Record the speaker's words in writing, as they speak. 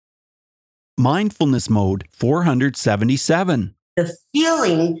Mindfulness Mode 477. The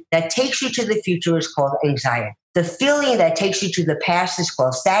feeling that takes you to the future is called anxiety. The feeling that takes you to the past is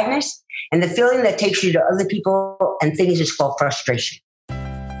called sadness. And the feeling that takes you to other people and things is called frustration.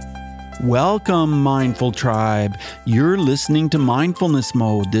 Welcome, Mindful Tribe. You're listening to Mindfulness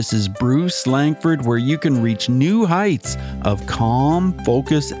Mode. This is Bruce Langford, where you can reach new heights of calm,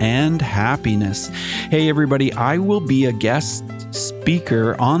 focus, and happiness. Hey, everybody, I will be a guest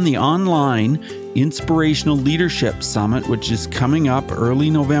speaker on the online Inspirational Leadership Summit, which is coming up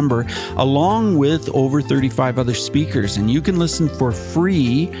early November, along with over 35 other speakers. And you can listen for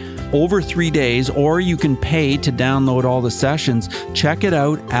free over 3 days, or you can pay to download all the sessions. Check it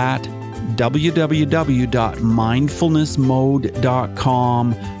out at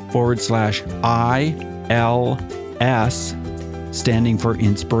www.mindfulnessmode.com/ILS, standing for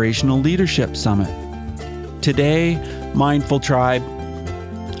Inspirational Leadership Summit. Today, Mindful Tribe,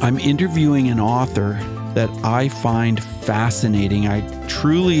 I'm interviewing an author that I find fascinating. I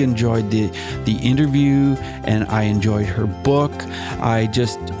truly enjoyed the interview, and I enjoyed her book. I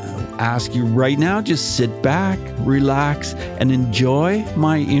just ask you right now, just sit back, relax, and enjoy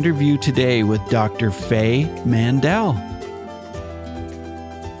my interview today with Dr. Faye Mandel.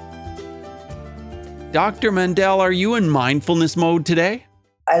 Dr. Mandel, are you in mindfulness mode today?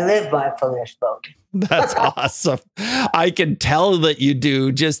 I live mindfulness mode. That's awesome. I can tell that you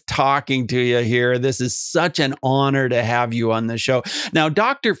do just talking to you here. This is such an honor to have you on the show. Now,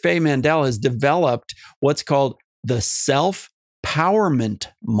 Dr. Faye Mandel has developed what's called the self-powerment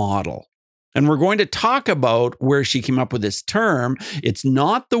model. And we're going to talk about where she came up with this term. It's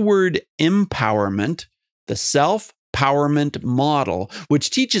not the word empowerment, the self-powerment model, which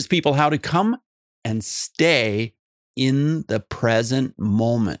teaches people how to come and stay in the present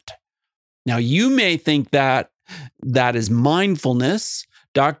moment. Now, you may think that that is mindfulness.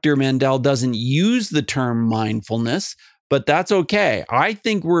 Dr. Mandel doesn't use the term mindfulness, but that's okay. I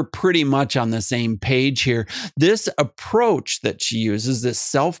think we're pretty much on the same page here. This approach that she uses, this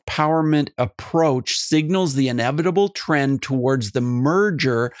self-powerment approach, signals the inevitable trend towards the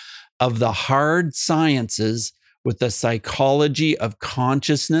merger of the hard sciences with the psychology of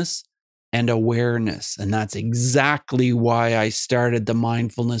consciousness and awareness. And that's exactly why I started the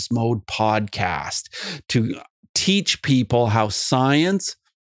Mindfulness Mode podcast, to teach people how science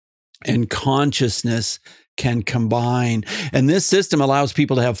and consciousness can combine. And this system allows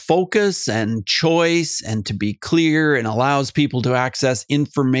people to have focus and choice and to be clear, and allows people to access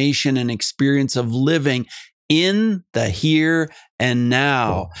information and experience of living in the here and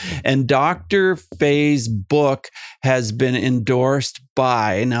now. And Dr. Faye's book has been endorsed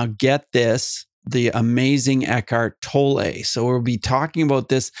by, now get this, the amazing Eckhart Tolle. So we'll be talking about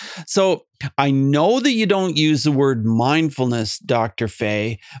this. So I know that you don't use the word mindfulness, Dr.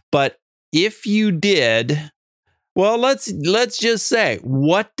 Faye, but if you did, well, let's just say,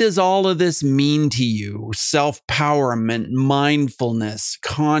 what does all of this mean to you? Self-powerment, mindfulness,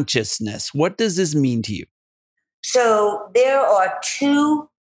 consciousness. What does this mean to you? So there are two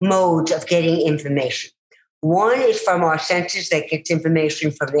modes of getting information. One is from our senses that gets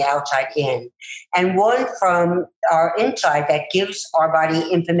information from the outside in, and one from our inside that gives our body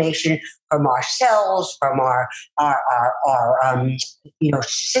information from our cells, from our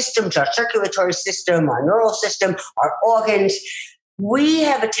systems, our circulatory system, our neural system, our organs. We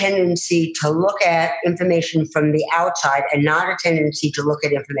have a tendency to look at information from the outside and not a tendency to look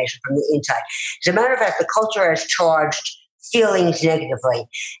at information from the inside. As a matter of fact, the culture has charged feelings negatively.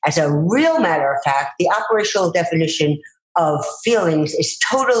 As a real matter of fact, the operational definition of feelings is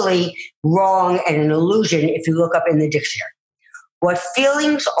totally wrong and an illusion if you look up in the dictionary. What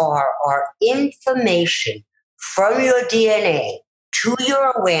feelings are information from your DNA to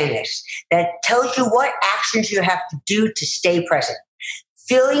your awareness that tells you what actions you have to do to stay present.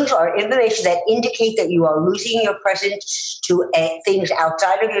 Feelings are information that indicate that you are losing your presence to things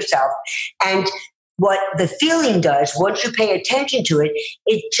outside of yourself. And what the feeling does, once you pay attention to it,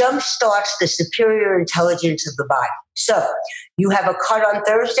 it jumpstarts the superior intelligence of the body. So you have a cut on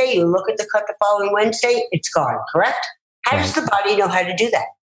Thursday, you look at the cut the following Wednesday, it's gone, correct? How does the body know how to do that?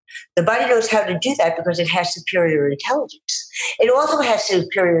 The body knows how to do that because it has superior intelligence. It also has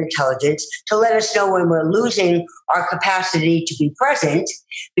superior intelligence to let us know when we're losing our capacity to be present,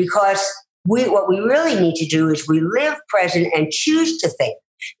 because what we really need to do is we live present and choose to think.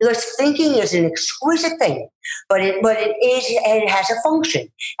 Because thinking is an exquisite thing, but it has a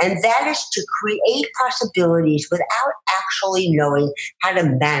function, and that is to create possibilities without actually knowing how to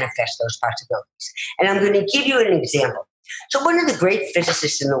manifest those possibilities. And I'm going to give you an example. So one of the great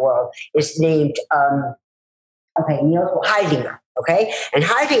physicists in the world is named Niels Heidegger. Okay, and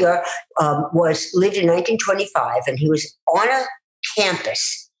Heidegger lived in 1925, and he was on a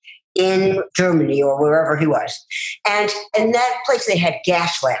campus in Germany or wherever he was, and in that place they had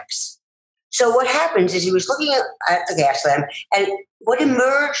gas lamps. So what happens is he was looking at the gas lamp, and what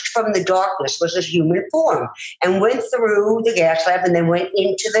emerged from the darkness was a human form, and went through the gas lamp, and then went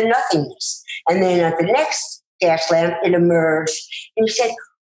into the nothingness. And then at the next gas lamp, it emerged, and he said,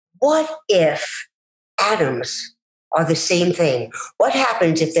 "What if atoms are the same thing? What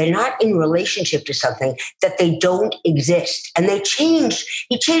happens if they're not in relationship to something, that they don't exist?" And he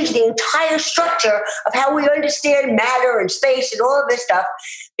changed the entire structure of how we understand matter and space and all of this stuff,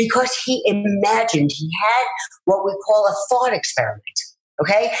 because he imagined, he had what we call a thought experiment.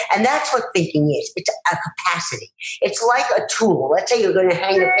 Okay? And that's what thinking is. It's a capacity. It's like a tool. Let's say you're going to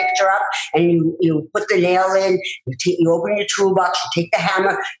hang a picture up, and you put the nail in, you open your toolbox, you take the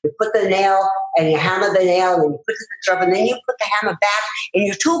hammer, you put the nail, and you hammer the nail, and you put the picture up, and then you put the hammer back in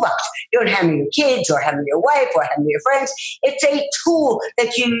your toolbox. You don't hammer your kids or hammer your wife or hammer your friends. It's a tool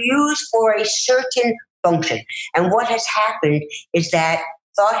that you use for a certain function. And what has happened is that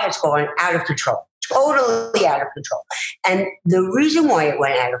thought has gone out of control. Totally out of control. And the reason why it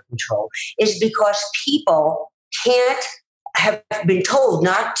went out of control is because people have been told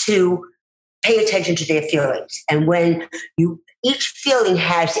not to pay attention to their feelings. And when each feeling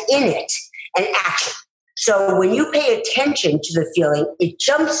has in it an action. So when you pay attention to the feeling, it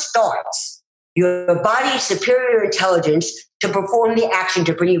jumpstarts your body's superior intelligence to perform the action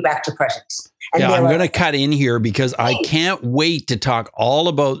to bring you back to presence. And I'm going to cut in here because I can't wait to talk all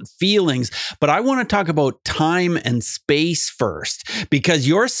about feelings, but I want to talk about time and space first, because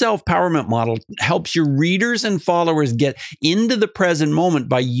your self-powerment model helps your readers and followers get into the present moment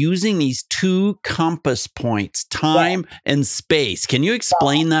by using these two compass points, time and space. Can you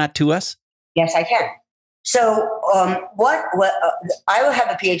explain that to us? Yes, I can. So I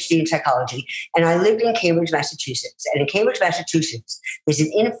have a PhD in psychology, and I lived in Cambridge, Massachusetts. And in Cambridge, Massachusetts, there's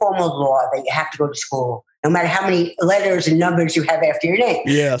an informal law that you have to go to school, no matter how many letters and numbers you have after your name.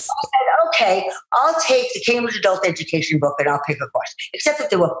 Yes. I said, okay, I'll take the Cambridge Adult Education book and I'll pick a course, except that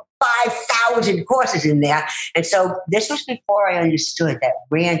there were 5,000 courses in there. And so this was before I understood that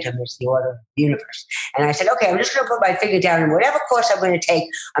random is the order of the universe. And I said, okay, I'm just going to put my finger down in whatever course I'm going to take,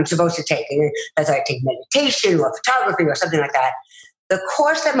 I'm supposed to take. And as I take meditation or photography or something like that, the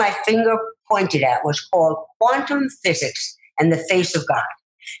course that my finger pointed at was called Quantum Physics and the Face of God.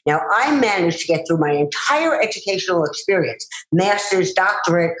 Now, I managed to get through my entire educational experience, master's,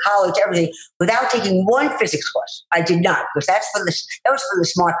 doctorate, college, everything, without taking one physics course. I did not, because that was for the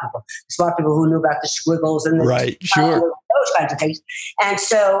smart people who knew about the squiggles and those kinds of things. And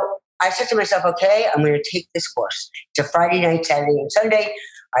so I said to myself, okay, I'm going to take this course. It's a Friday night, Saturday, and Sunday.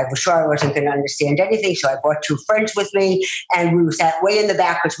 I was sure I wasn't going to understand anything, so I brought two friends with me, and we sat way in the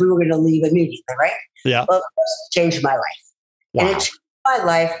back because we were going to leave immediately, right? Yeah. Well, it changed my life. Wow. And it changed my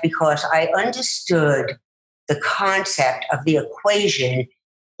life because I understood the concept of the equation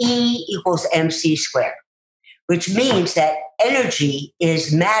E equals mc squared, which means that energy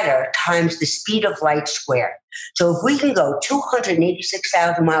is matter times the speed of light squared. So if we can go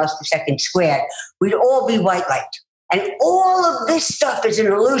 286,000 miles per second squared, we'd all be white light. And all of this stuff is an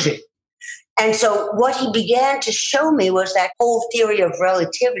illusion. And so what he began to show me was that whole theory of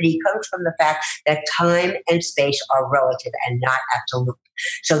relativity comes from the fact that time and space are relative and not absolute.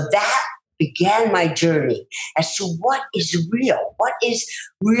 So that began my journey as to what is real, what is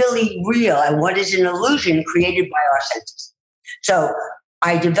really real, and what is an illusion created by our senses. So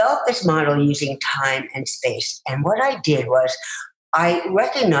I developed this model using time and space. And what I did was I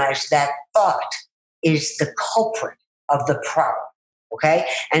recognized that thought is the culprit of the problem. Okay.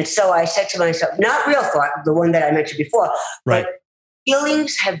 And so I said to myself, not real thought, the one that I mentioned before, right. But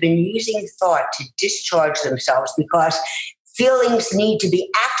feelings have been using thought to discharge themselves because feelings need to be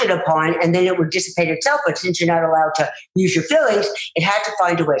acted upon and then it would dissipate itself. But since you're not allowed to use your feelings, it had to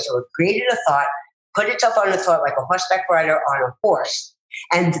find a way. So it created a thought, put itself on a thought like a horseback rider on a horse,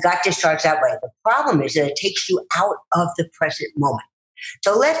 and got discharged that way. The problem is that it takes you out of the present moment.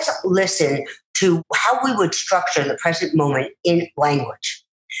 So let's listen to how we would structure the present moment in language.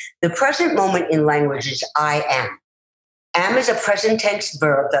 The present moment in language is I am. Am is a present tense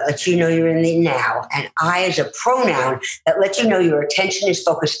verb that lets you know you're in the now, and I is a pronoun that lets you know your attention is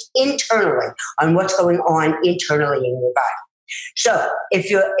focused internally on what's going on internally in your body. So if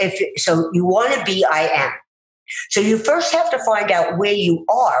you want to be I am. So you first have to find out where you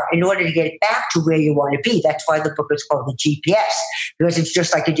are in order to get back to where you want to be. That's why the book is called the GPS, because it's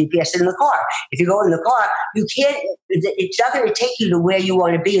just like a GPS in the car. If you go in the car, it's not going to take you to where you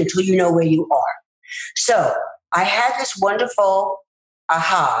want to be until you know where you are. So I had this wonderful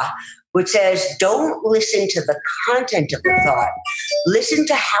aha, which says, don't listen to the content of the thought. Listen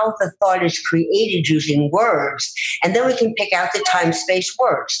to how the thought is created using words. And then we can pick out the time-space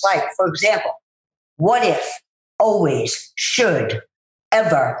words. Like, for example, what if, always, should,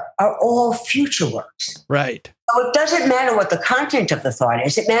 ever are all future words. Right. So it doesn't matter what the content of the thought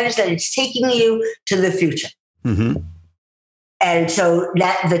is. It matters that it's taking you to the future. Mm-hmm. And so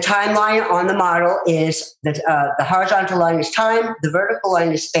that the timeline on the model is that the horizontal line is time, the vertical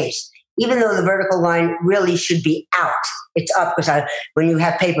line is space. Even though the vertical line really should be out, it's up because when you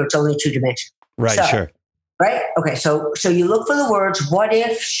have paper, it's only 2 dimensional. Right, so, sure. Right? Okay, so you look for the words what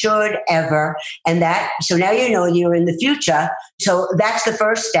if, should, ever, and that, so now you know you're in the future. So that's the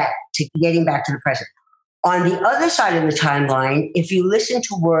first step to getting back to the present. On the other side of the timeline, if you listen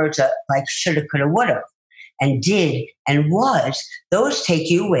to words like shoulda, coulda, woulda, and did and was, those take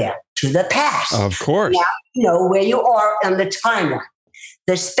you where? To the past. Of course. Now you know where you are on the timeline.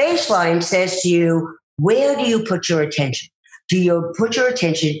 The space line says to you, where do you put your attention? Do you put your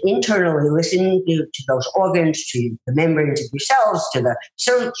attention internally, listening to those organs, to the membranes of your cells, to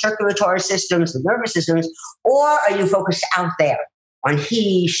the circulatory systems, the nervous systems, or are you focused out there on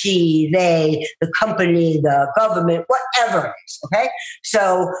he, she, they, the company, the government, whatever it is, okay?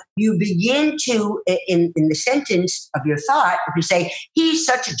 So you begin to, in the sentence of your thought, if you say, he's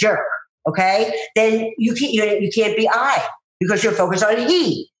such a jerk, okay, then you can't be I because you're focused on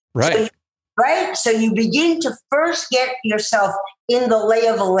he. Right. Right? So you begin to first get yourself in the lay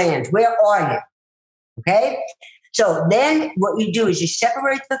of the land. Where are you? Okay? So then what you do is you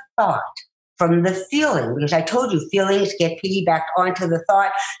separate the thought from the feeling, because I told you feelings get piggybacked onto the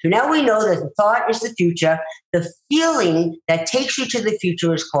thought. So now we know that the thought is the future. The feeling that takes you to the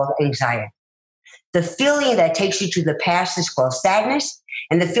future is called anxiety. The feeling that takes you to the past is called sadness.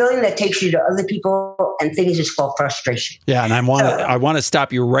 And the feeling that takes you to other people and things is called frustration. Yeah, and I want to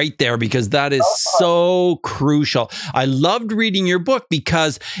stop you right there because that is so crucial. I loved reading your book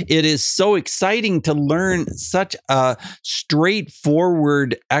because it is so exciting to learn such a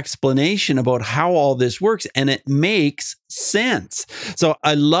straightforward explanation about how all this works, and it makes sense. So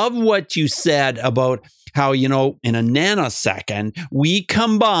I love what you said about how, in a nanosecond, we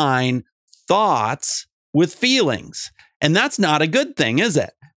combine thoughts with feelings. And that's not a good thing, is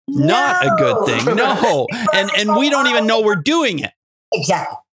it? No. Not a good thing. No. And we don't even know we're doing it.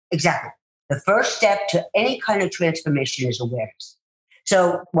 Exactly. The first step to any kind of transformation is awareness.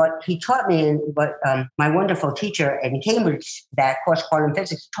 So what he taught me and what my wonderful teacher in Cambridge, that course quantum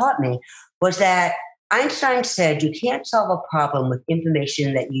physics taught me, was that Einstein said you can't solve a problem with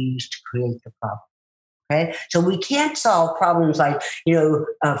information that you use to create the problem. Okay? So we can't solve problems like,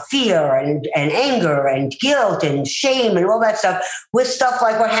 fear and anger and guilt and shame and all that stuff with stuff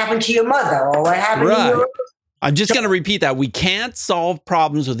like what happened to your mother or what happened to your... I'm just going to repeat that. We can't solve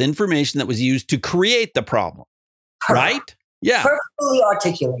problems with information that was used to create the problem. Right? Yeah. Perfectly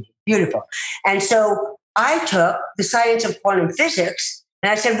articulated. Beautiful. And so I took the science of quantum physics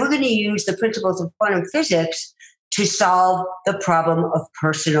and I said, we're going to use the principles of quantum physics to solve the problem of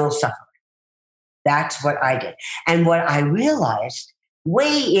personal suffering. That's what I did. And what I realized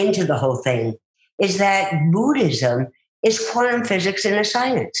way into the whole thing is that Buddhism is quantum physics and a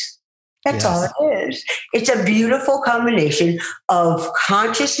science. That's all it is. It's a beautiful combination of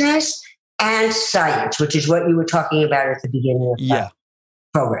consciousness and science, which is what you were talking about at the beginning of the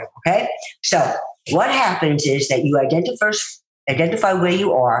program. Okay? So what happens is that you identify where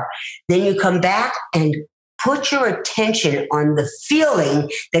you are, then you come back and put your attention on the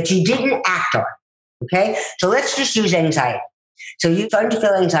feeling that you didn't act on. Okay, so let's just use anxiety. So you start to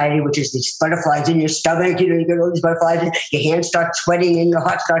feel anxiety, which is these butterflies in your stomach. You get all these butterflies, your hands start sweating and your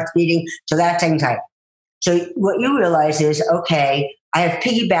heart starts beating. So that's anxiety. So what you realize is, okay, I have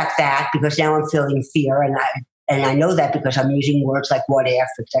piggybacked that because now I'm feeling fear, and I know that because I'm using words like what if,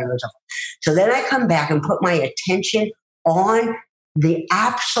 et cetera, and so forth. So then I come back and put my attention on the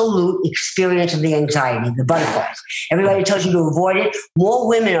absolute experience of the anxiety, the butterflies. Everybody tells you to avoid it. More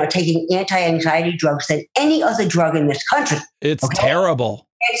women are taking anti-anxiety drugs than any other drug in this country. It's terrible.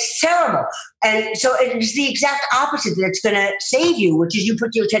 It's terrible. And so it's the exact opposite that's going to save you, which is you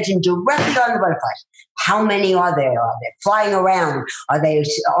put your attention directly on the butterflies. How many are there? Are they flying around? Are they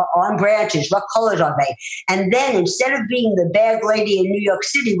on branches? What colors are they? And then instead of being the bag lady in New York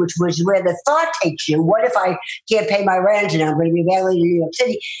City, which was where the thought takes you, what if I can't pay my rent and I'm going to be a bag lady in New York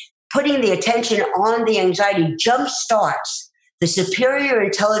City? Putting the attention on the anxiety jump starts the superior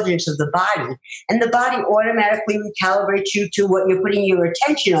intelligence of the body, and the body automatically recalibrates you to what you're putting your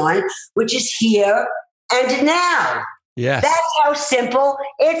attention on, which is here and now. Yes. That's how simple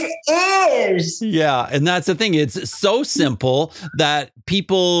it is. Yeah. And that's the thing. It's so simple that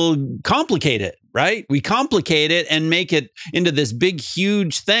people complicate it, right? We complicate it and make it into this big,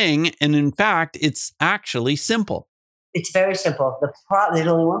 huge thing. And in fact, it's actually simple. It's very simple. There's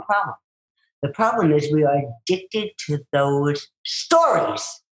only one problem. The problem is we are addicted to those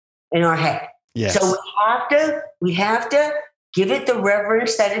stories in our head. Yes. So we have to give it the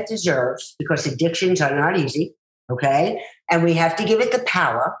reverence that it deserves, because addictions are not easy. Okay. And we have to give it the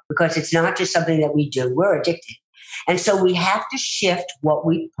power, because it's not just something that we do. We're addicted. And so we have to shift what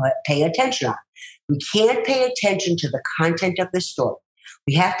we pay attention on. We can't pay attention to the content of the story.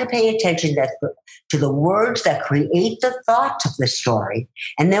 We have to pay attention to the words that create the thoughts of the story.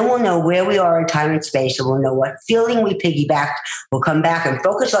 And then we'll know where we are in time and space, and we'll know what feeling we piggybacked. We'll come back and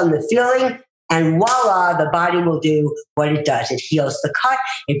focus on the feeling, and voila, the body will do what it does. It heals the cut.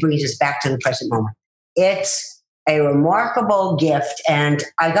 It brings us back to the present moment. It's a remarkable gift. And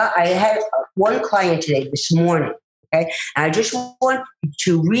I had one client today this morning. Okay. And I just want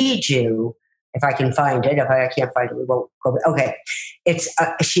to read you, if I can find it. If I can't find it, we won't go. Okay.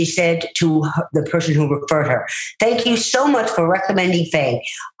 She said to the person who referred her, "Thank you so much for recommending Faye.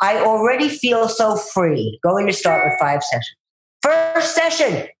 I already feel so free. Going to start with 5 sessions." First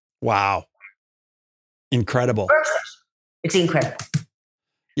session. Wow. Incredible. First session. It's incredible.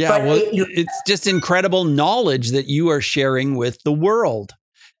 Yeah, well, it's just incredible knowledge that you are sharing with the world.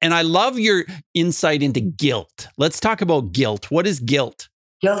 And I love your insight into guilt. Let's talk about guilt. What is guilt?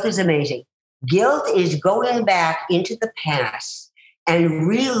 Guilt is amazing. Guilt is going back into the past and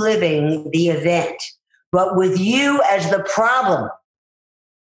reliving the event, but with you as the problem.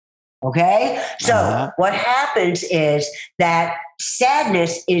 Okay? So what happens is that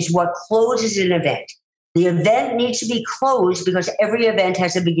sadness is what closes an event. The event needs to be closed because every event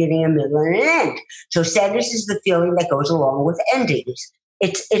has a beginning, a middle, and an end. So sadness is the feeling that goes along with endings.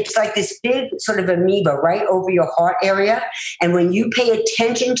 It's like this big sort of amoeba right over your heart area. And when you pay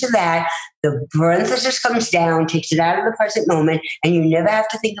attention to that, the parenthesis comes down, takes it out of the present moment, and you never have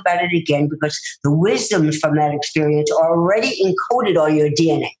to think about it again, because the wisdoms from that experience are already encoded on your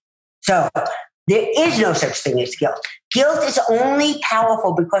DNA. So there is no such thing as guilt. Guilt is only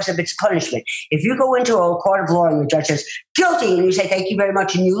powerful because of its punishment. If you go into a court of law and the judge says, "Guilty," and you say, "Thank you very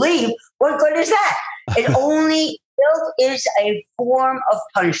much," and you leave, what good is that? Guilt is a form of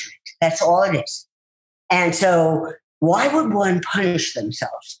punishment. That's all it is. And so why would one punish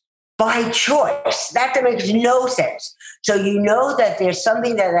themselves? By choice. That makes no sense. So you know that there's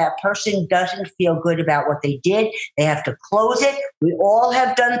something that person doesn't feel good about what they did. They have to close it. We all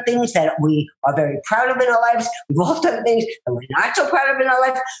have done things that we are very proud of in our lives. We've all done things that we're not so proud of in our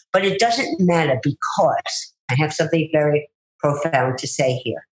life. But it doesn't matter, because I have something very profound to say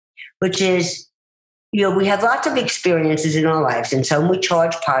here, which is, we have lots of experiences in our lives, and some we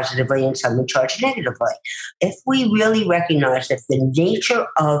charge positively and some we charge negatively. If we really recognize that the nature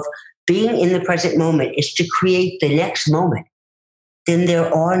of being in the present moment is to create the next moment, then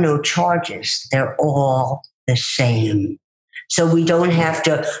there are no charges. They're all the same. So we don't have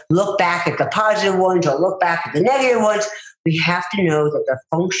to look back at the positive ones or look back at the negative ones. We have to know that the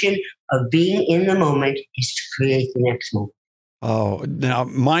function of being in the moment is to create the next moment. Oh, now,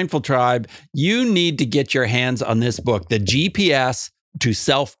 Mindful Tribe, you need to get your hands on this book, The GPS to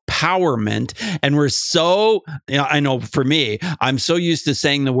Self-Powerment. And we're so, I know for me, I'm so used to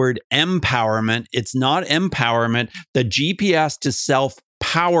saying the word empowerment. It's not empowerment, the GPS to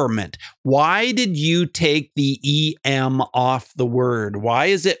self-powerment. Why did you take the EM off the word? Why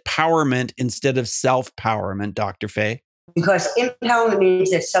is it powerment instead of self-powerment, Dr. Faye? Because empowerment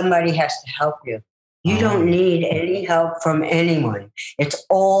means that somebody has to help you. You don't need any help from anyone. It's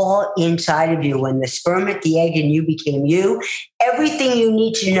all inside of you. When the sperm hit the egg and you became you, everything you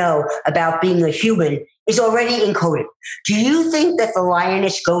need to know about being a human is already encoded. Do you think that the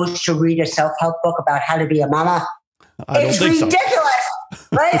lioness goes to read a self-help book about how to be a mama? It's ridiculous,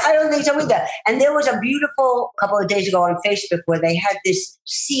 right? I don't think so either. And there was a beautiful couple of days ago on Facebook where they had this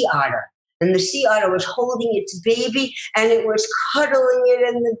sea otter. And the sea otter was holding its baby, and it was cuddling it,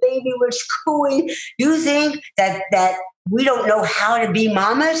 and the baby was cooing. You think that we don't know how to be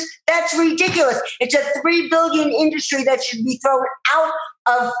mamas? That's ridiculous. It's a $3 billion industry that should be thrown out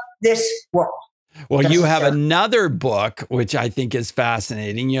of this world. Well, you have another book, which I think is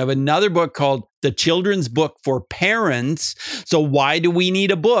fascinating. You have another book called The Children's Book for Parents. So why do we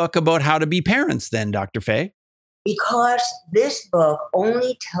need a book about how to be parents then, Dr. Faye? Because this book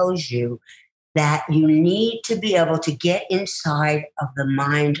only tells you that you need to be able to get inside of the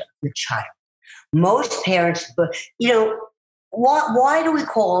mind of the child. Most parents, why do we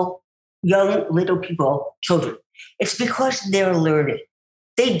call young little people children? It's because they're learning.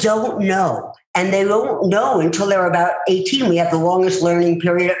 They don't know. And they won't know until they're about 18. We have the longest learning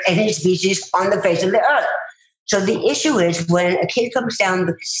period of any species on the face of the earth. So the issue is when a kid comes down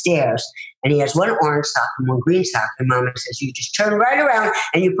the stairs and he has one orange sock and one green sock, and mama says, you just turn right around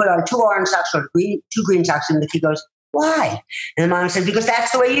and you put on 2 orange socks or two green socks, and the kid goes, why? And the mom says, because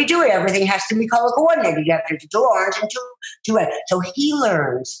that's the way you do it. Everything has to be color coordinated. You have to do 2 orange and 2 red. So he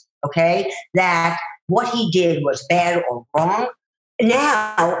learns, okay, that what he did was bad or wrong.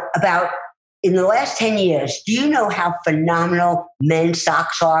 Now, in the last 10 years, do you know how phenomenal men's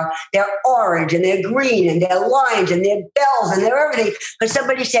socks are? They're orange and they're green and they're lines and they're bells and they're everything. Because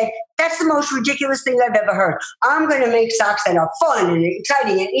somebody said, that's the most ridiculous thing I've ever heard. I'm going to make socks that are fun and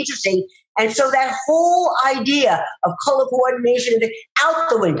exciting and interesting. And so that whole idea of color coordination out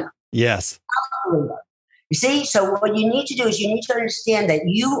the window. Yes. Out the window. You see? So what you need to do is you need to understand that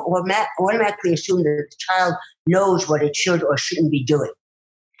you automatically assume that the child knows what it should or shouldn't be doing.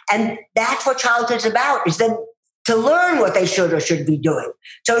 And that's what childhood's about, is then to learn what they should or should be doing.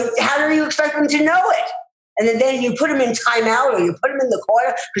 So how do you expect them to know it? And then you put them in timeout or you put them in the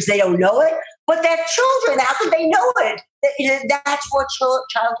corner because they don't know it. But they're children. How could they know it? That's what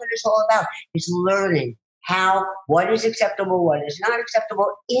childhood is all about, is learning what is acceptable, what is not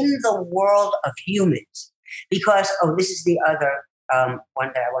acceptable in the world of humans. Because, this is the other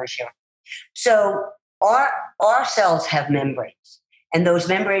one that I want to share. So our cells have membranes. And those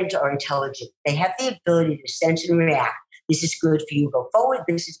membranes are intelligent. They have the ability to sense and react. This is good for you, go forward.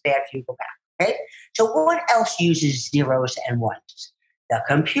 This is bad for you, go back. Okay? So what else uses zeros and ones? The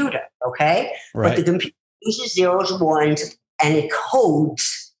computer, okay? Right. But the computer uses zeros and ones, and it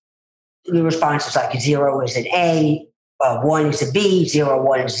codes the responses, like 0 is an A, 1 is a B, 0,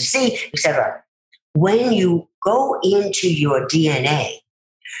 1 is a C, etc. When you go into your DNA,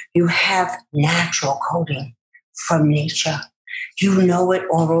 you have natural coding from nature. You know it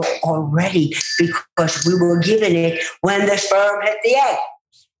already because we were given it when the sperm hit the egg.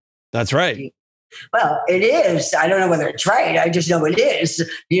 That's right. Well, it is. I don't know whether it's right. I just know it is.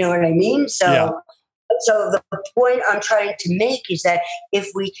 You know what I mean? So the point I'm trying to make is that if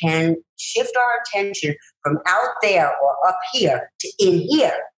we can shift our attention from out there or up here to in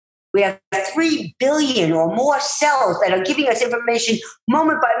here, we have 3 billion or more cells that are giving us information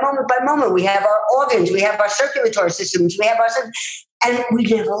moment by moment by moment. We have our organs, we have our circulatory systems, and we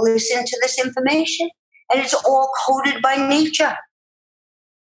never listen to this information. And it's all coded by nature.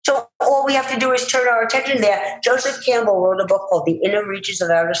 So all we have to do is turn our attention there. Joseph Campbell wrote a book called The Inner Reaches of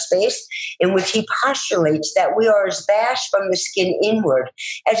Outer Space, in which he postulates that we are as vast from the skin inward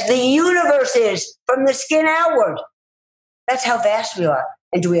as the universe is from the skin outward. That's how vast we are.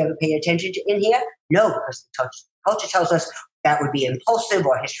 And do we ever pay attention to in here? No, because the culture tells us that would be impulsive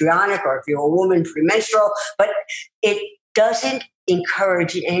or histrionic, or if you're a woman, premenstrual. But it doesn't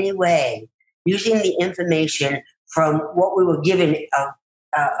encourage in any way using the information from what we were given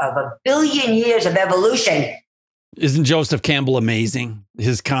of 1 billion years of evolution. Isn't Joseph Campbell amazing?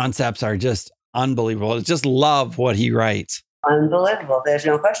 His concepts are just unbelievable. I just love what he writes. Unbelievable. There's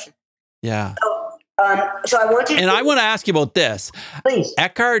no question. Yeah. So I want to... And I want to ask you about this. Please.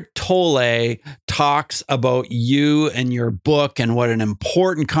 Eckhart Tolle talks about you and your book and what an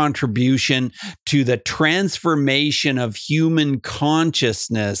important contribution to the transformation of human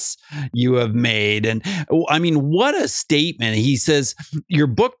consciousness you have made. And I mean, what a statement. He says, your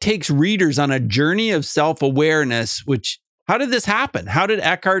book takes readers on a journey of self-awareness, how did this happen? How did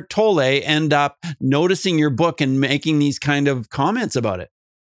Eckhart Tolle end up noticing your book and making these kind of comments about it?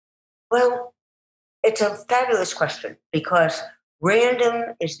 Well, it's a fabulous question, because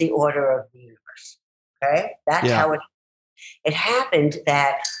random is the order of the universe. Okay? That's how it happened,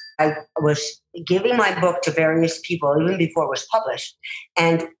 that I was giving my book to various people even before it was published.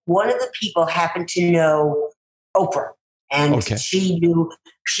 And one of the people happened to know Oprah. And she knew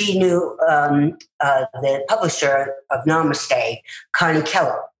the publisher of Namaste, Connie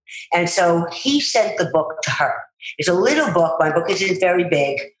Keller. And so he sent the book to her. It's a little book. My book isn't very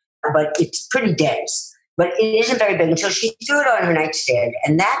big, but it's pretty dense. But it isn't very big. And so she threw it on her nightstand.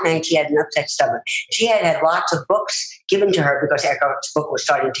 And that night she had an upset stomach. She had lots of books given to her because Eckhart's book was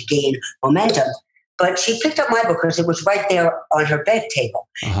starting to gain momentum. But she picked up my book because it was right there on her bed table.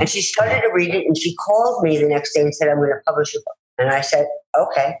 And she started to read it, and she called me the next day and said, I'm going to publish your book. And I said,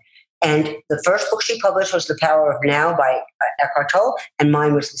 okay. And the first book she published was The Power of Now by Eckhart Tolle, and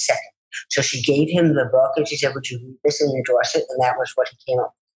mine was the second. So she gave him the book, and she said, would you read this and endorse it? And that was what he came up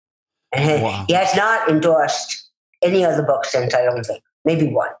with. And he has not endorsed any other book since, I don't think. Maybe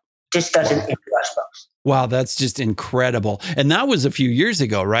one. Just doesn't endorse books. Wow, that's just incredible. And that was a few years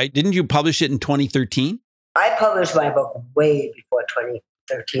ago, right? Didn't you publish it in 2013? I published my book way before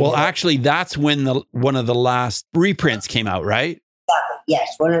 2013. Well, actually, that's when one of the last reprints came out, right?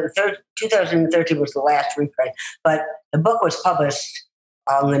 Yes, 2013 was the last reprint, but the book was published.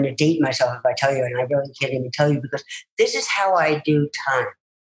 I'm going to date myself if I tell you, and I really can't even tell you because this is how I do time.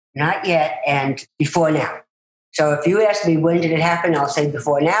 Not yet and before now. So if you ask me when did it happen, I'll say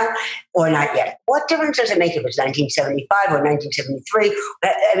before now or not yet. What difference does it make if it's 1975 or 1973?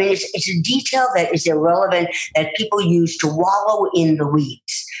 I mean, it's a detail that is irrelevant that people use to wallow in the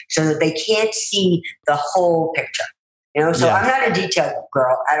weeds so that they can't see the whole picture. So I'm not a detail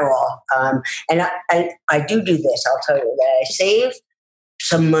girl at all. And I do this. I'll tell you that I save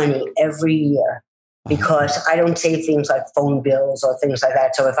some money every year because I don't save things like phone bills or things like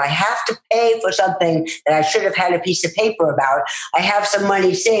that. So if I have to pay for something that I should have had a piece of paper about, I have some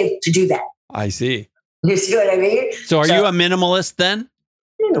money saved to do that. I see. You see what I mean? So are you a minimalist then?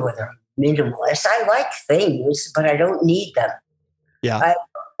 I don't know whether I'm a minimalist. I like things, but I don't need them. Yeah.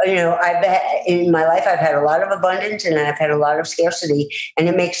 In my life, I've had a lot of abundance and I've had a lot of scarcity, and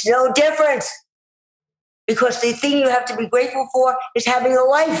it makes no difference because the thing you have to be grateful for is having a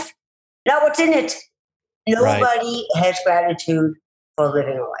life, not what's in it. Nobody has gratitude for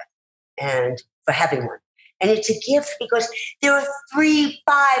living a life and for having one. And it's a gift because there are 3,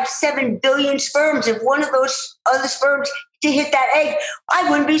 5, 7 billion sperms. If one of those other sperms to hit that egg, I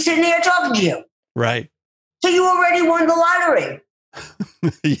wouldn't be sitting here talking to you. Right. So you already won the lottery.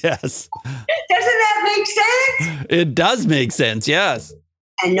 Yes. Doesn't that make sense? It does make sense, yes.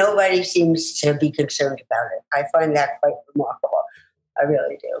 And nobody seems to be concerned about it. I find that quite remarkable. I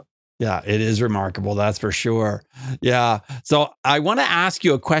really do. Yeah, it is remarkable. That's for sure. Yeah. So I want to ask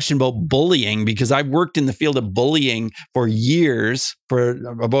you a question about bullying because I've worked in the field of bullying for years, for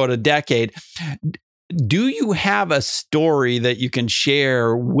about a decade. Do you have a story that you can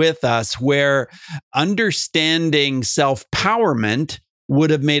share with us where understanding self-powerment would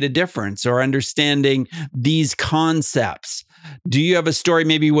have made a difference or understanding these concepts? Do you have a story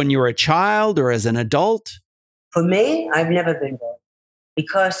maybe when you were a child or as an adult? For me, I've never been bullied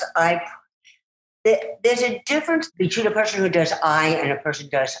because there's a difference between a person who does I and a person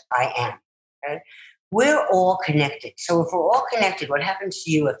who does I am. Right? We're all connected. So if we're all connected, what happens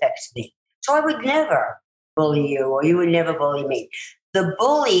to you affects me. So I would never bully you or you would never bully me. The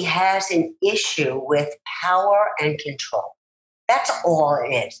bully has an issue with power and control. That's all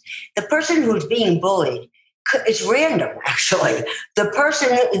it is. The person who's being bullied, it's random, actually.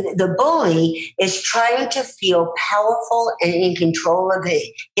 The bully is trying to feel powerful and in control of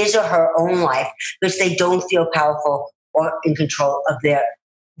his or her own life because they don't feel powerful or in control of their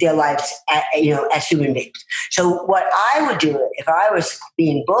lives, as human beings. So what I would do if I was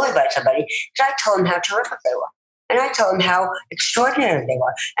being bullied by somebody is I'd tell them how terrific they were. And I tell them how extraordinary they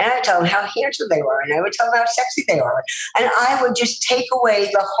were. And I tell them how handsome they were. And I would tell them how sexy they were. And I would just take away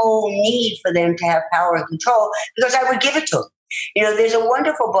the whole need for them to have power and control because I would give it to them. There's a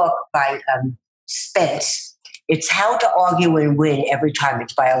wonderful book by Spence. It's How to Argue and Win Every Time.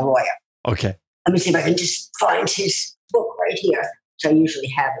 It's by a lawyer. Okay. Let me see if I can just find his book right here. So I usually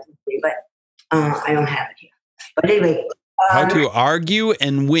have it with me, but I don't have it here. But anyway. How to Argue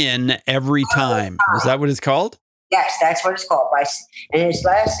and Win Every Time. Is that what it's called? Yes, that's what it's called. And his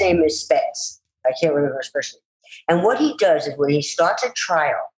last name is Spence. I can't remember his first name. And what he does is when he starts a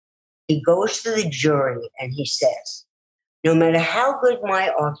trial, he goes to the jury and he says, no matter how good my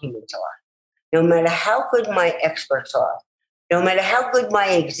arguments are, no matter how good my experts are, no matter how good my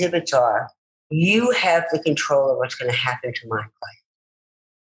exhibits are, you have the control of what's going to happen to my client.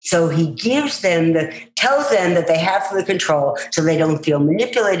 So he tells them that they have the control so they don't feel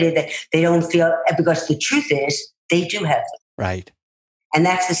manipulated, that they don't feel, because the truth is, they do have them. Right. And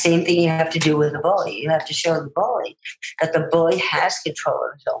that's the same thing you have to do with the bully. You have to show the bully that the bully has control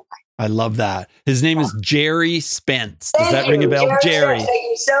of his own life. I love that. His name is Jerry Spence. Does that ring a bell? Jerry. Thank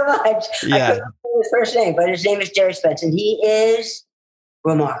you so much. Yeah. I couldn't remember his first name, but his name is Jerry Spence, and he is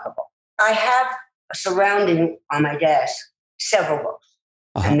remarkable. I have surrounding on my desk several books.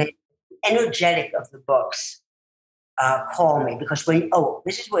 And the energetic of the books call me because when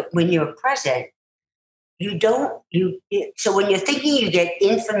you're present, so when you're thinking, you get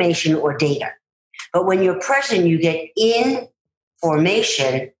information or data. But when you're present, you get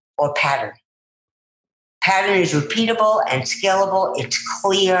information or pattern. Pattern is repeatable and scalable. It's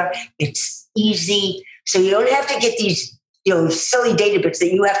clear. It's easy. So you don't have to get these silly data bits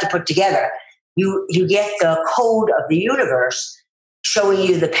that you have to put together. You get the code of the universe showing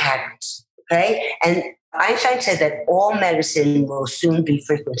you the patterns, okay? And Einstein said that all medicine will soon be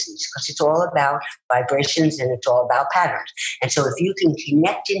frequencies because it's all about vibrations and it's all about patterns. And so if you can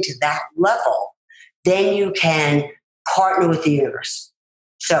connect into that level, then you can partner with the universe.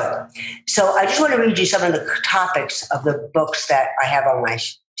 So I just want to read you some of the topics of the books that I have on my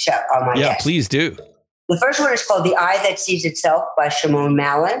Yeah, desk. please do. The first one is called The Eye That Sees Itself by Shimon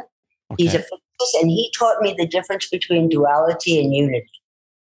Malin. Okay. He's a physicist, and he taught me the difference between duality and unity,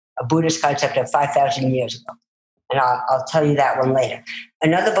 a Buddhist concept of 5,000 years ago. And I'll tell you that one later.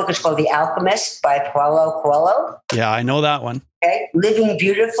 Another book is called The Alchemist by Paulo Coelho. Yeah, I know that one. Okay. Living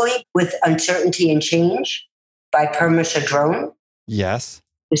Beautifully with Uncertainty and Change by Pema Chödrön. Yes.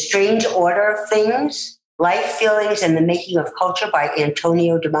 The Strange Order of Things, Life, Feelings, and the Making of Culture by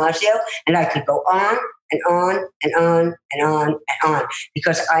Antonio Damasio. And I could go on and on and on and on and on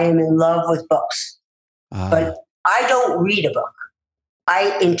because I am in love with books. But I don't read a book.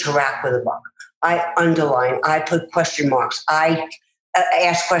 I interact with a book. I underline. I put question marks. I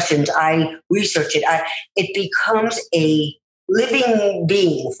ask questions. I research it. It becomes a living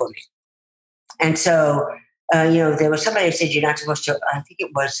being for me. And so, there was somebody who said you're not supposed to, I think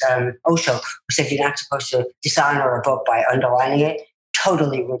it was Osho, who said you're not supposed to dishonor a book by underlining it.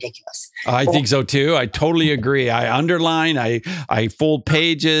 Totally ridiculous. I think so too. I totally agree. I underline, I fold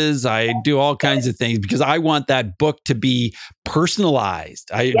pages, I do all kinds of things because I want that book to be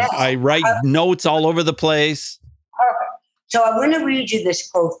personalized. I write notes all over the place. Perfect. So I'm going to read you this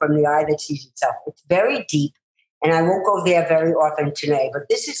quote from The Eye That Sees Itself. It's very deep, and I won't go there very often today, but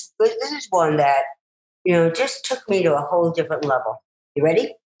this is one that, just took me to a whole different level. You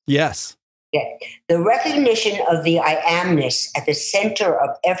ready? Yes. Yeah. The recognition of the I amness at the center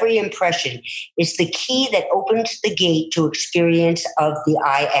of every impression is the key that opens the gate to experience of the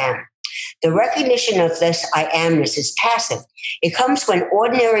I am. The recognition of this I amness is passive. It comes when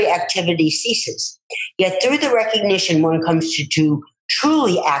ordinary activity ceases. Yet through the recognition, one comes to do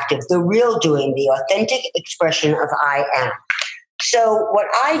truly active, the real doing, the authentic expression of I am. So what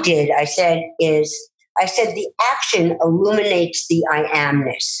I did, I said the action illuminates the I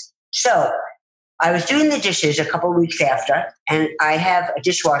amness. So I was doing the dishes a couple of weeks after, and I have a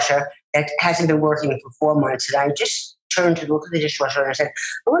dishwasher that hasn't been working for 4 months. And I just turned to look at the dishwasher and I said,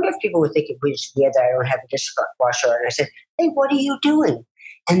 I wonder if people would think it was weird that I don't have a dishwasher. And I said, hey, what are you doing?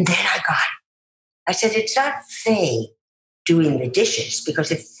 And then I got it. I said, it's not Faye doing the dishes, because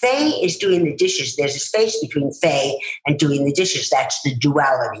if Faye is doing the dishes, there's a space between Faye and doing the dishes. That's the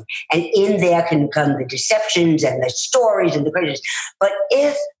duality. And in there can come the deceptions and the stories and the craziness. But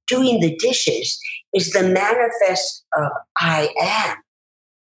if doing the dishes is the manifest of I am,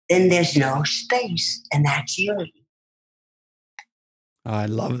 then there's no space, and that's unity. I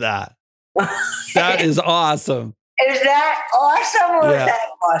love that. That is awesome. Is that awesome or is that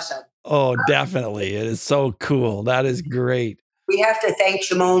awesome? Oh, definitely. It is so cool. That is great. We have to thank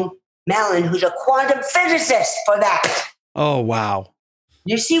Shimon Malin, who's a quantum physicist, for that. Oh, wow.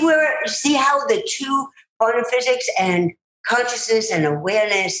 You see how the two, quantum physics and consciousness and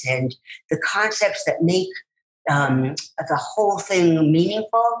awareness and the concepts that make the whole thing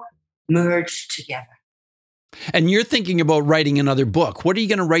meaningful merge together. And you're thinking about writing another book. What are you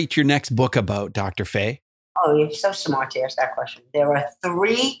going to write your next book about, Dr. Faye? Oh, you're so smart to ask that question. There are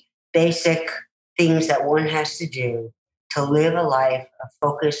 3 basic things that one has to do to live a life of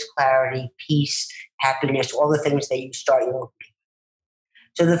focus, clarity, peace, happiness, all the things that you start your life.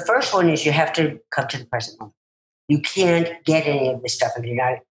 So the first one is you have to come to the present moment. You can't get any of this stuff if you're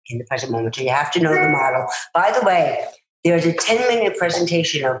not in the present moment. So you have to know the model. By the way, there's a 10-minute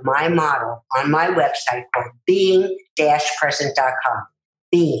presentation of my model on my website called being-present.com.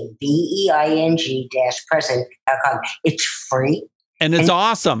 Being, BEING-present.com. It's free. And it's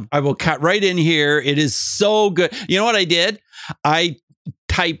awesome. I will cut right in here. It is so good. You know what I did? I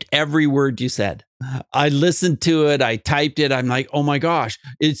typed every word you said. I listened to it. I typed it. I'm like, oh my gosh,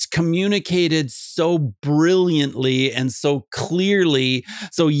 it's communicated so brilliantly and so clearly.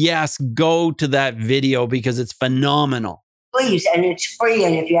 So yes, go to that video because it's phenomenal. Please, and it's free.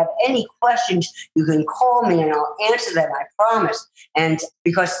 And if you have any questions, you can call me and I'll answer them, I promise. And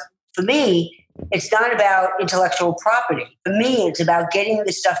because for me, it's not about intellectual property. For me, it's about getting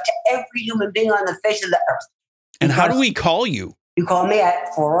this stuff to every human being on the face of the earth. And how do we call you? You call me at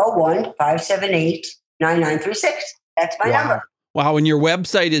 401-578-9936. That's my number. Wow. And your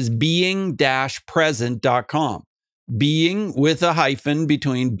website is being-present.com. Being with a hyphen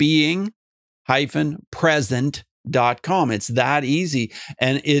between being-present.com. It's that easy.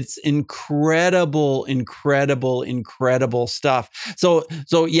 And it's incredible stuff. So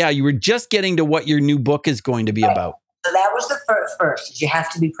yeah, you were just getting to what your new book is going to be about. So that was the first is you have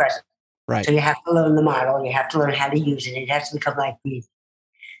to be present. Right. So you have to learn the model. You have to learn how to use it. It has to become like breathing.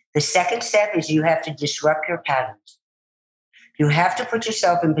 The second step is you have to disrupt your patterns. You have to put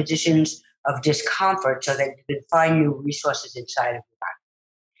yourself in positions of discomfort so that you can find new resources inside of your body.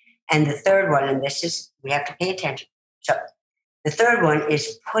 And the third one, and this is, we have to pay attention. So the third one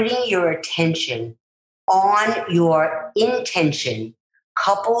is putting your attention on your intention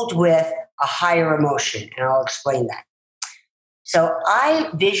coupled with a higher emotion. And I'll explain that. So I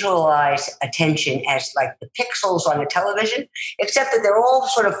visualize attention as like the pixels on a television, except that they're all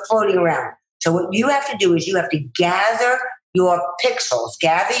sort of floating around. So what you have to do is you have to gather your pixels,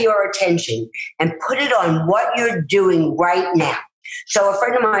 gather your attention, and put it on what you're doing right now. So a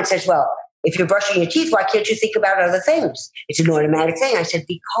friend of mine says, well, if you're brushing your teeth, why can't you think about other things? It's an automatic thing. I said,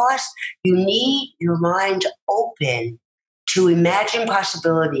 because you need your mind open to imagine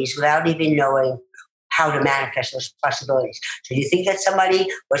possibilities without even knowing how to manifest those possibilities. So you think that somebody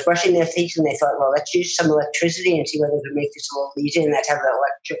was brushing their teeth and they thought, well, let's use some electricity and see whether we can make this a little easier. And that's how the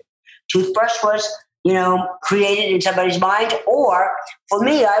electric toothbrush was, created in somebody's mind. Or for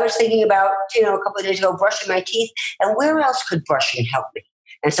me, I was thinking about, a couple of days ago, brushing my teeth, and where else could brushing help me?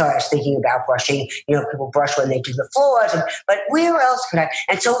 And so I was thinking about brushing, people brush when they do the floors, but where else could I?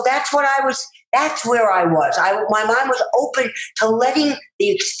 And so that's where I was. My mind was open to letting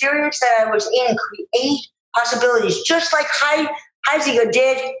the experience that I was in create possibilities, just like Heidegger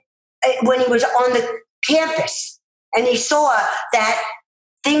did when he was on the campus. And he saw that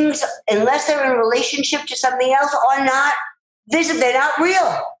things, unless they're in relationship to something else, are not visible, they're not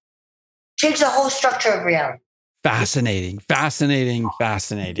real. Change the whole structure of reality. Fascinating. Do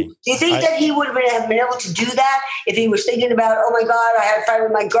you think that he would have been able to do that if he was thinking about, oh my God, I had a fight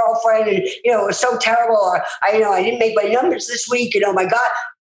with my girlfriend and, it was so terrible, or I didn't make my numbers this week, and oh my God,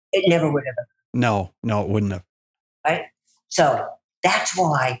 it never would have. No, it wouldn't have. Right? So that's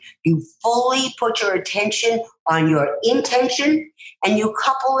why you fully put your attention on your intention and you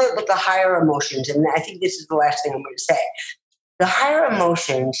couple it with the higher emotions. And I think this is the last thing I'm going to say. The higher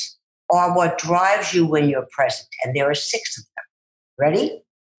emotions are what drives you when you're present. And there are 6 of them. Ready?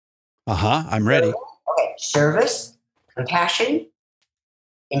 I'm ready. Okay. Service, compassion,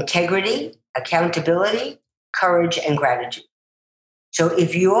 integrity, accountability, courage, and gratitude. So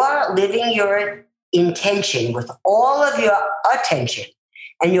if you're living your intention with all of your attention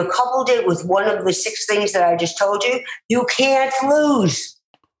and you coupled it with one of the 6 things that I just told you, you can't lose.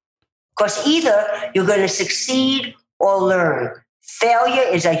 Because either you're going to succeed or learn. Failure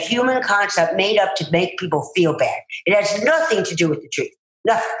is a human concept made up to make people feel bad. It has nothing to do with the truth.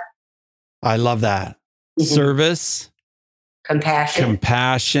 Nothing. I love that. Mm-hmm. Service,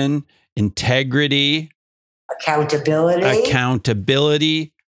 compassion, integrity,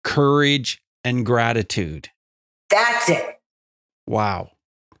 accountability, courage, and gratitude. That's it. Wow.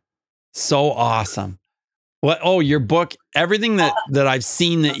 So awesome. Your book, everything that I've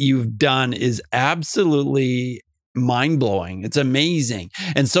seen that you've done is absolutely mind-blowing. It's amazing.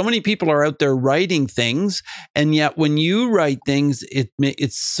 And so many people are out there writing things, and yet when you write things,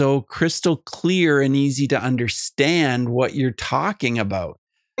 it's so crystal clear and easy to understand what you're talking about.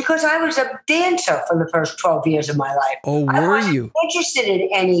 Because I was a dancer for the first 12 years of my life. Oh, were you? I wasn't interested in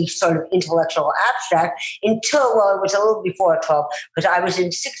any sort of intellectual abstract until, it was a little before 12, because I was in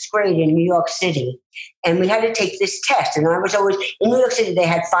 6th grade in New York City, and we had to take this test. And I was always, in New York City, they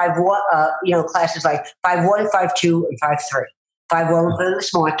had classes like 5-1, 5-2, and 5-3. 5-1 was for the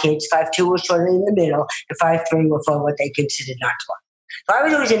smart kids, 5-2 was sort of in the middle, and 5-3 were for what they considered not smart. So I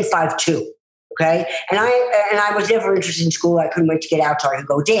was always in 5-2. Okay. And I was never interested in school. I couldn't wait to get out so I could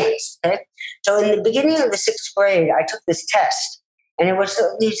go dance. Okay. So in the beginning of the 6th grade, I took this test, and it was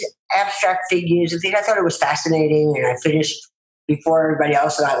these abstract figures and things. I thought it was fascinating, and I finished before everybody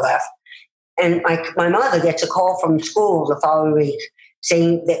else, and I left. And my mother gets a call from school the following week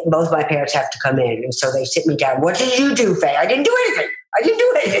saying that both my parents have to come in. And so they sit me down. What did you do, Faye? I didn't do anything.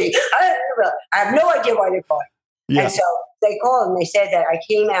 I have no idea why they're calling. Yeah. And so they called and they said that I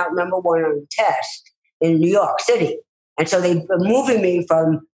came out number 1 on the test in New York City. And so they were moving me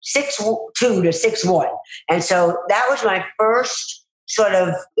from 6-2 to 6-1. And so that was my first sort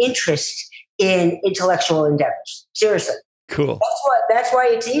of interest in intellectual endeavors. Seriously. Cool. That's why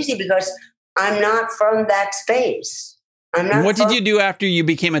it's easy, because I'm not from that space. What did you do after you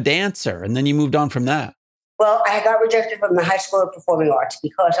became a dancer and then you moved on from that? Well, I got rejected from the High School of Performing Arts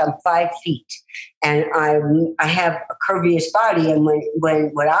because I'm 5 feet and I have a curvious body. And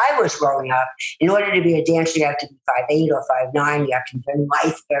when I was growing up, in order to be a dancer, you have to be 5'8" or 5'9". You have to be very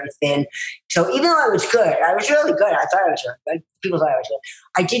lithe, very thin. So even though I was good, I was really good. I thought I was really good. People thought I was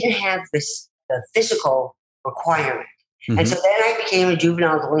good. I didn't have the physical requirement. Mm-hmm. And so then I became a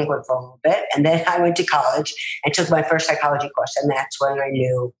juvenile delinquent for a little bit. And then I went to college and took my first psychology course. And that's when I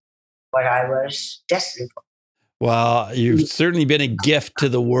knew what I was destined for. Well, you've certainly been a gift to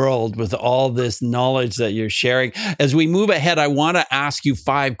the world with all this knowledge that you're sharing. As we move ahead, I want to ask you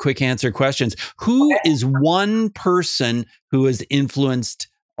 5 quick answer questions. Who is one person who has influenced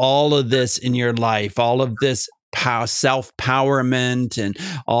all of this in your life, all of this self-powerment and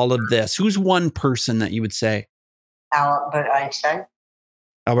all of this? Who's one person that you would say? Albert Einstein.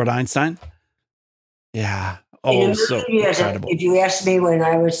 Albert Einstein? Yeah. In Oh, a so million years, incredible. if you asked me when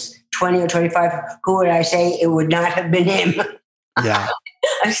I was 20 or 25, who would I say? It would not have been him. Yeah.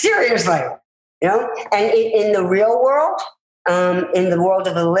 Seriously, And in the real world, in the world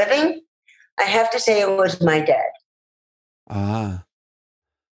of the living, I have to say it was my dad. Ah.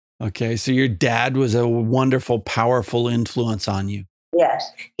 Okay. So your dad was a wonderful, powerful influence on you.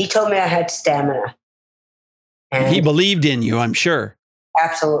 Yes. He told me I had stamina. And he believed in you, I'm sure.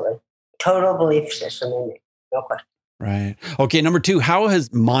 Absolutely. Total belief system in me. No question. Right. Okay. Number 2, how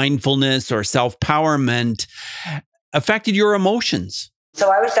has mindfulness or self-powerment affected your emotions? So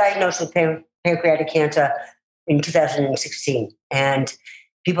I was diagnosed with pancreatic cancer in 2016. And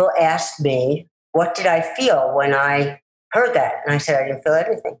people asked me, what did I feel when I heard that? And I said, I didn't feel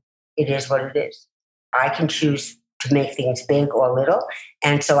anything. It is what it is. I can choose to make things big or little.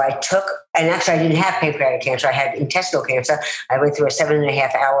 And so I took, and actually I didn't have pancreatic cancer. I had intestinal cancer. I went through a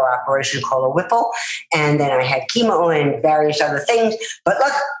 7.5-hour operation called a Whipple. And then I had chemo and various other things. But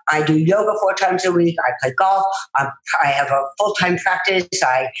look, I do yoga 4 times a week. I play golf. I have a full-time practice.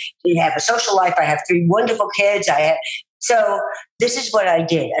 I have a social life. I have 3 wonderful kids. So this is what I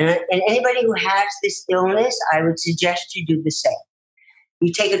did. And anybody who has this illness, I would suggest you do the same.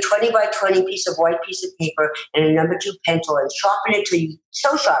 You take a 20 by 20 piece of white piece of paper and a number 2 pencil and sharpen it till you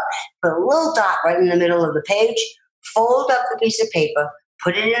so sharp. Put a little dot right in the middle of the page, fold up the piece of paper,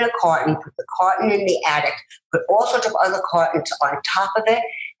 put it in a carton, put the carton in the attic, put all sorts of other cartons on top of it.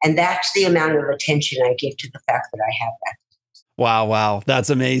 And that's the amount of attention I give to the fact that I have that. Wow. That's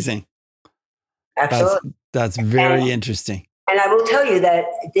amazing. Absolutely. That's very interesting. And I will tell you that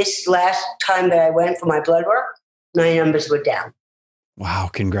this last time that I went for my blood work, my numbers were down. Wow.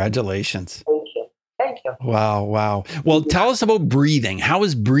 Congratulations. Thank you. Wow. Well, tell us about breathing. How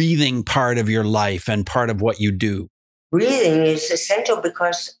is breathing part of your life and part of what you do? Breathing is essential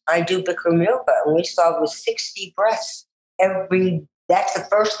because I do Bikram yoga, and we start with 60 breaths that's the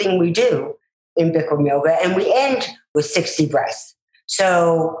first thing we do in Bikram yoga, and we end with 60 breaths.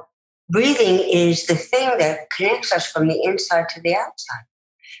 So breathing is the thing that connects us from the inside to the outside.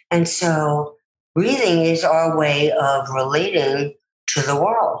 And so breathing is our way of relating to the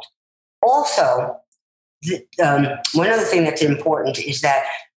world. Also, one other thing that's important is that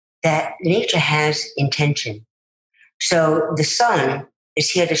nature has intention. So the sun is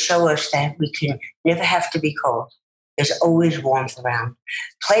here to show us that we can never have to be cold. There's always warmth around.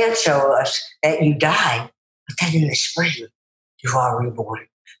 Plants show us that you die, but then in the spring, you are reborn.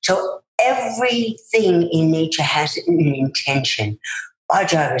 So everything in nature has an intention. Our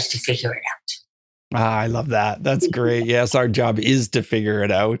job is to figure it out. I love that. That's great. Yes, our job is to figure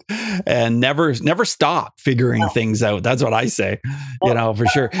it out and never stop figuring things out. That's what I say, for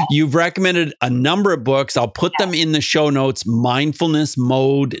sure. You've recommended a number of books. I'll put them in the show notes,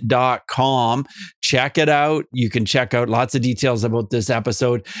 mindfulnessmode.com. Check it out. You can check out lots of details about this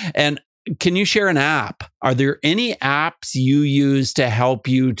episode. And can you share an app? Are there any apps you use to help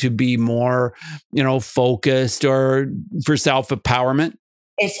you to be more, focused or for self-empowerment?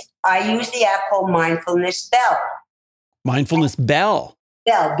 I use the app called Mindfulness Bell. Mindfulness Bell.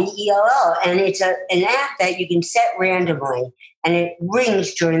 Bell, Bell. And it's an app that you can set randomly, and it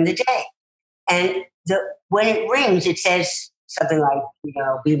rings during the day. And when it rings, it says something like,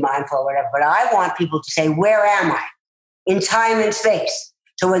 be mindful or whatever. But I want people to say, where am I? In time and space.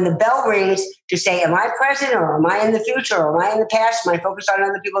 So when the bell rings, to say, am I present or am I in the future or am I in the past? Am I focused on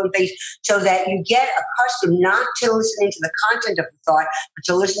other people and things? So that you get accustomed not to listening to the content of the thought, but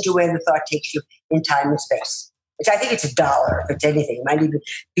to listen to where the thought takes you in time and space. Which I think it's $1 if it's anything. It might even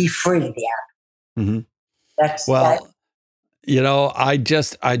be free, the app. Mm-hmm. That's I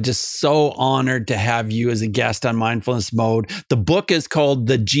just so honored to have you as a guest on Mindfulness Mode. The book is called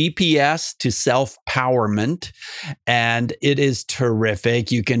The GPS to Self-Powerment, and it is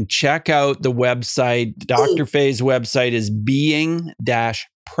terrific. You can check out the website. Dr. Faye's website is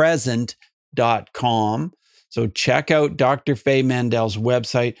being-present.com. So check out Dr. Faye Mandel's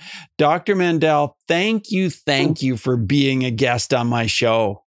website. Dr. Mandel, thank you for being a guest on my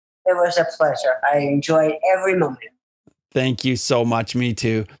show. It was a pleasure. I enjoyed every moment. Thank you so much. Me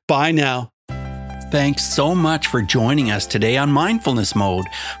too. Bye now. Thanks so much for joining us today on Mindfulness Mode.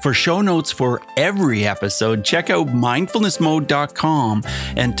 For show notes for every episode, check out mindfulnessmode.com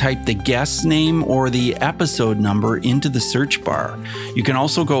and type the guest name or the episode number into the search bar. You can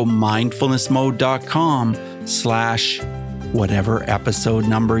also go mindfulnessmode.com/whatever episode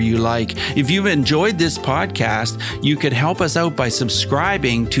number you like. If you've enjoyed this podcast, you could help us out by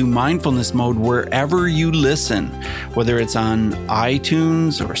subscribing to Mindfulness Mode wherever you listen, whether it's on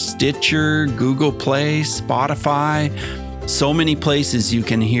iTunes or Stitcher, Google Play, Spotify, so many places you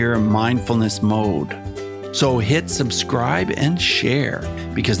can hear Mindfulness Mode. So hit subscribe and share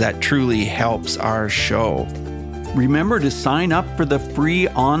because that truly helps our show. Remember to sign up for the free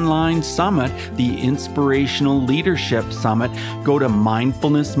online summit, the Inspirational Leadership Summit. Go to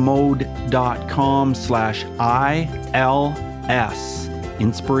mindfulnessmode.com/ILS.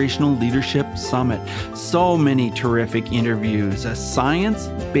 Inspirational Leadership Summit. So many terrific interviews, a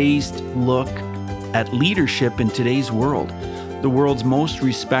science-based look at leadership in today's world. The world's most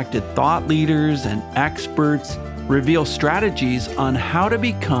respected thought leaders and experts reveal strategies on how to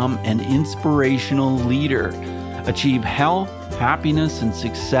become an inspirational leader. Achieve health, happiness, and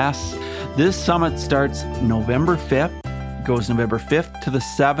success. This summit starts November 5th, goes November 5th to the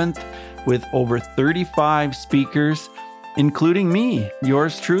 7th with over 35 speakers, including me,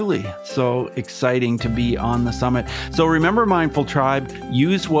 yours truly. So exciting to be on the summit. So remember, Mindful Tribe,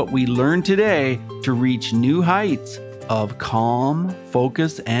 use what we learned today to reach new heights of calm,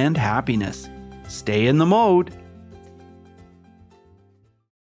 focus, and happiness. Stay in the mode.